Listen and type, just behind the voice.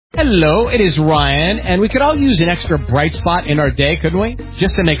Hello, it is Ryan, and we could all use an extra bright spot in our day, couldn't we?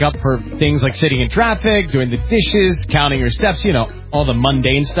 Just to make up for things like sitting in traffic, doing the dishes, counting your steps, all the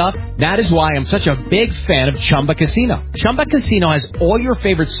mundane stuff. That is why I'm such a big fan of Chumba Casino. Chumba Casino has all your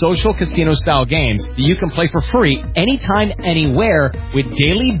favorite social casino-style games that you can play for free anytime, anywhere with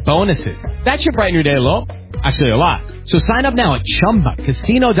daily bonuses. That should brighten your day a little. Actually, a lot. So sign up now at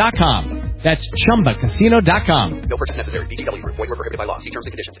ChumbaCasino.com. That's ChumbaCasino.com. No purchase necessary. VGW Group. Void where prohibited by law. See terms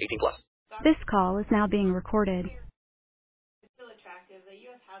and conditions. 18+. This call is now being recorded. It's still attractive. The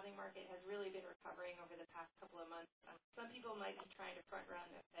U.S. housing market has really been recovering over the past couple of months. Some people might be trying to front-run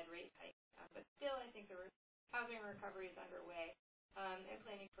a Fed rate hike, but still I think the housing recovery is underway, and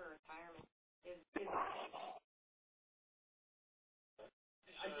planning for retirement is we're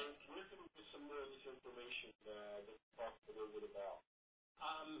looking for some more of this information that we talked a little bit about.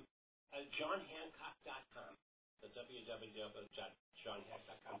 JohnHancock.com, the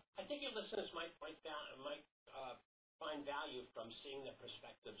www.johnhancock.com. I think your listeners might find value from seeing the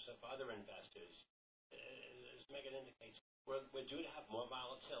perspectives of other investors. As Megan indicates, we're due to have more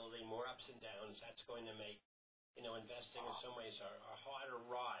volatility, more ups and downs. That's going to make, investing in some ways a harder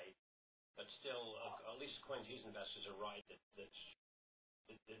ride, but still, at least according to these investors, a ride that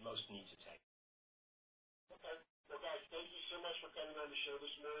most need to take. Okay. Well, guys, thank you so much for coming on the show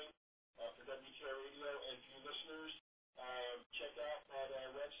this morning for WTR Radio. And to you listeners, check out that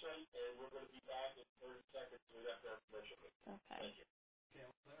website, and we're going to be back in 30 seconds right after our commercial break. okay. Thank you. Yeah,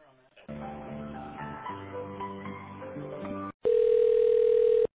 we're clear on that.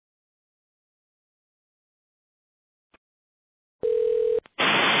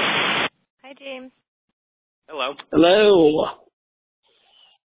 Hi, James. Hello. Hello.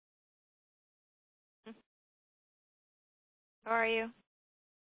 How are you?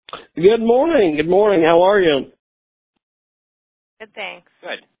 Good morning. Good morning. How are you? Good, thanks.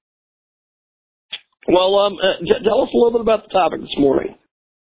 Good. Well, tell us a little bit about the topic this morning.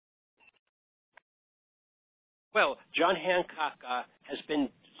 Well, John Hancock has been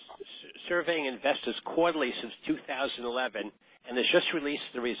surveying investors quarterly since 2011, and has just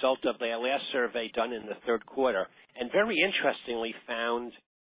released the result of their last survey done in the third quarter, and very interestingly found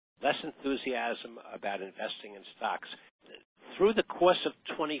less enthusiasm about investing in stocks. Through the course of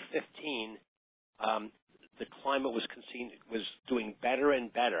 2015, the climate was doing better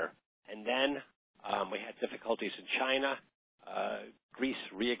and better, and then we had difficulties in China. Greece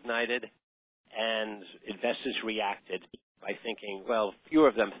reignited, and investors reacted by thinking, well, fewer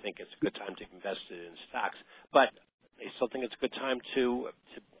of them think it's a good time to invest in stocks, but they still think it's a good time to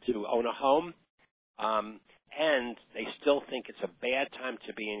own a home, and they still think it's a bad time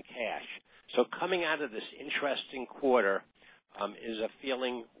to be in cash. So coming out of this interesting quarter is a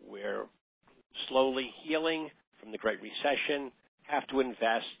feeling we're slowly healing from the Great Recession, have to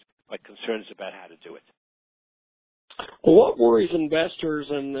invest, but concerns about how to do it. Well, what worries investors,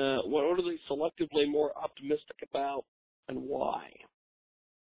 and what are they selectively more optimistic about, and why?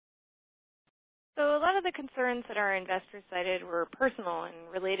 So a lot of the concerns that our investors cited were personal and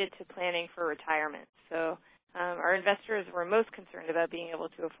related to planning for retirement. So our investors were most concerned about being able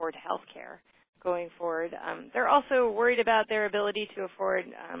to afford health care going forward. They're also worried about their ability to afford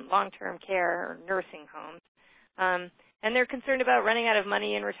long-term care or nursing homes. And they're concerned about running out of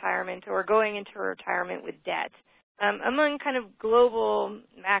money in retirement or going into retirement with debt. Among kind of global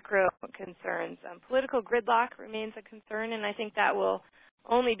macro concerns, political gridlock remains a concern, and I think that will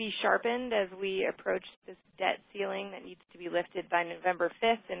only be sharpened as we approach this debt ceiling that needs to be lifted by November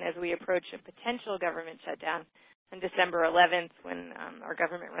 5th and as we approach a potential government shutdown on December 11th when our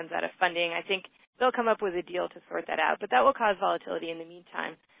government runs out of funding. I think they'll come up with a deal to sort that out, but that will cause volatility in the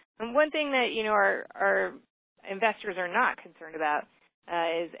meantime. And one thing that, our investors are not concerned about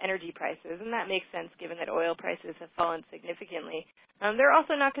is energy prices, and that makes sense given that oil prices have fallen significantly. They're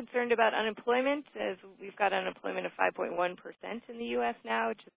also not concerned about unemployment, as we've got unemployment of 5.1% in the U.S. now,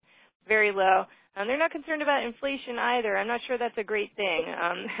 which is very low. They're not concerned about inflation either. I'm not sure that's a great thing.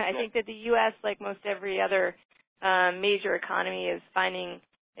 I think that the U.S., like most every other major economy, is finding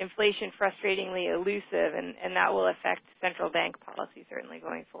inflation frustratingly elusive, and that will affect central bank policy certainly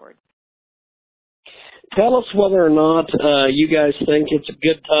going forward. Tell us whether or not you guys think it's a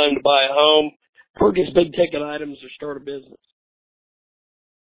good time to buy a home, purchase big-ticket items, or start a business.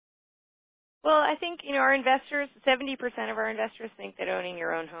 Well, I think, our investors, 70% of our investors think that owning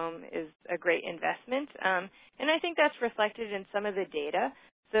your own home is a great investment. And I think that's reflected in some of the data.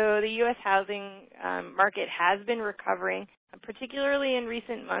 So the U.S. housing market has been recovering, particularly in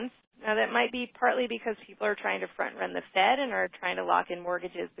recent months. Now, that might be partly because people are trying to front-run the Fed and are trying to lock in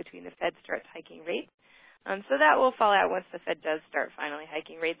mortgages between the Fed starts hiking rates. So that will fall out once the Fed does start finally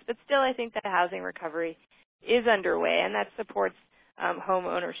hiking rates. But still, I think that the housing recovery is underway, and that supports home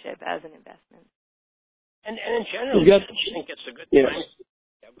ownership as an investment. And in general, I think it's a good time.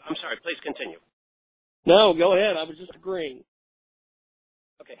 I'm sorry, please continue. No, go ahead. I was just agreeing.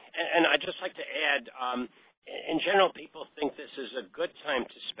 Okay, and I'd just like to add, in general, people think this is a good time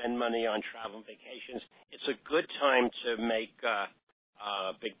to spend money on travel and vacations. It's a good time to make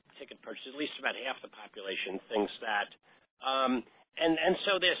big ticket purchases. At least about half the population thinks that. And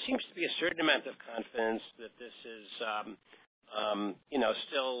so there seems to be a certain amount of confidence that this is,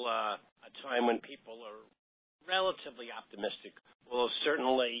 still a time when people are relatively optimistic. Although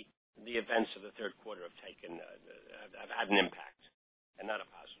certainly the events of the third quarter have had an impact, and not a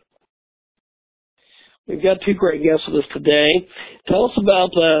positive one. We've got two great guests with us today. Tell us about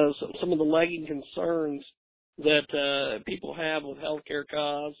some of the lagging concerns that people have with healthcare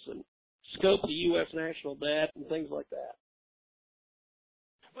costs and scope of the U.S. national debt and things like that.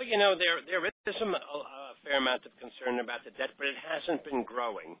 Well, there is a fair amount of concern about the debt, but it hasn't been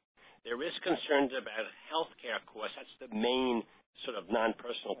growing. There is concerns about healthcare costs. That's the main sort of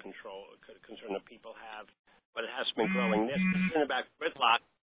non-personal concern that people have, but it hasn't been growing. There's concern about gridlock,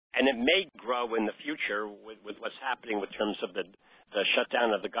 and it may grow in the future with what's happening in terms of the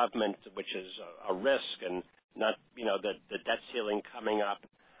shutdown of the government, which is a risk, and not the debt ceiling coming up.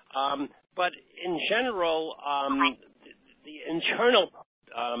 But in general, the internal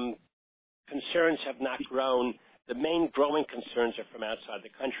concerns have not grown. The main growing concerns are from outside the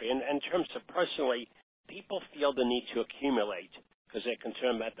country. And in terms of personally, people feel the need to accumulate because they're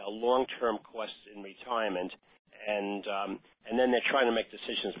concerned about the long-term costs in retirement, and then they're trying to make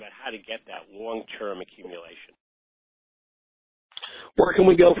decisions about how to get that long-term accumulation. Where can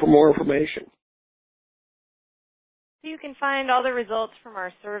we go for more information? You can find all the results from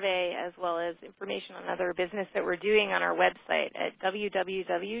our survey as well as information on other business that we're doing on our website at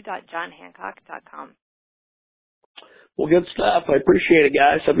www.johnhancock.com. Well, good stuff. I appreciate it,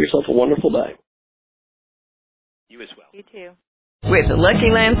 guys. Have yourself a wonderful day. You as well. You too. With the Lucky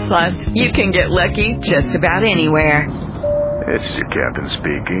Land Slots, you can get lucky just about anywhere. This is your captain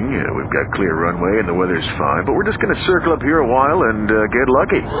speaking. We've got clear runway and the weather's fine, but we're just going to circle up here a while and get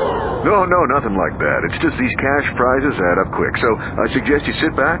lucky. No, nothing like that. It's just these cash prizes add up quick. So I suggest you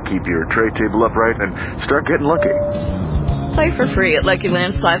sit back, keep your tray table upright, and start getting lucky. Play for free at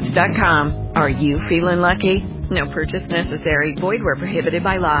LuckyLandSlots.com. Are you feeling lucky? No purchase necessary. Void where prohibited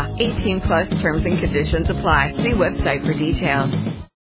by law. 18+ terms and conditions apply. See website for details.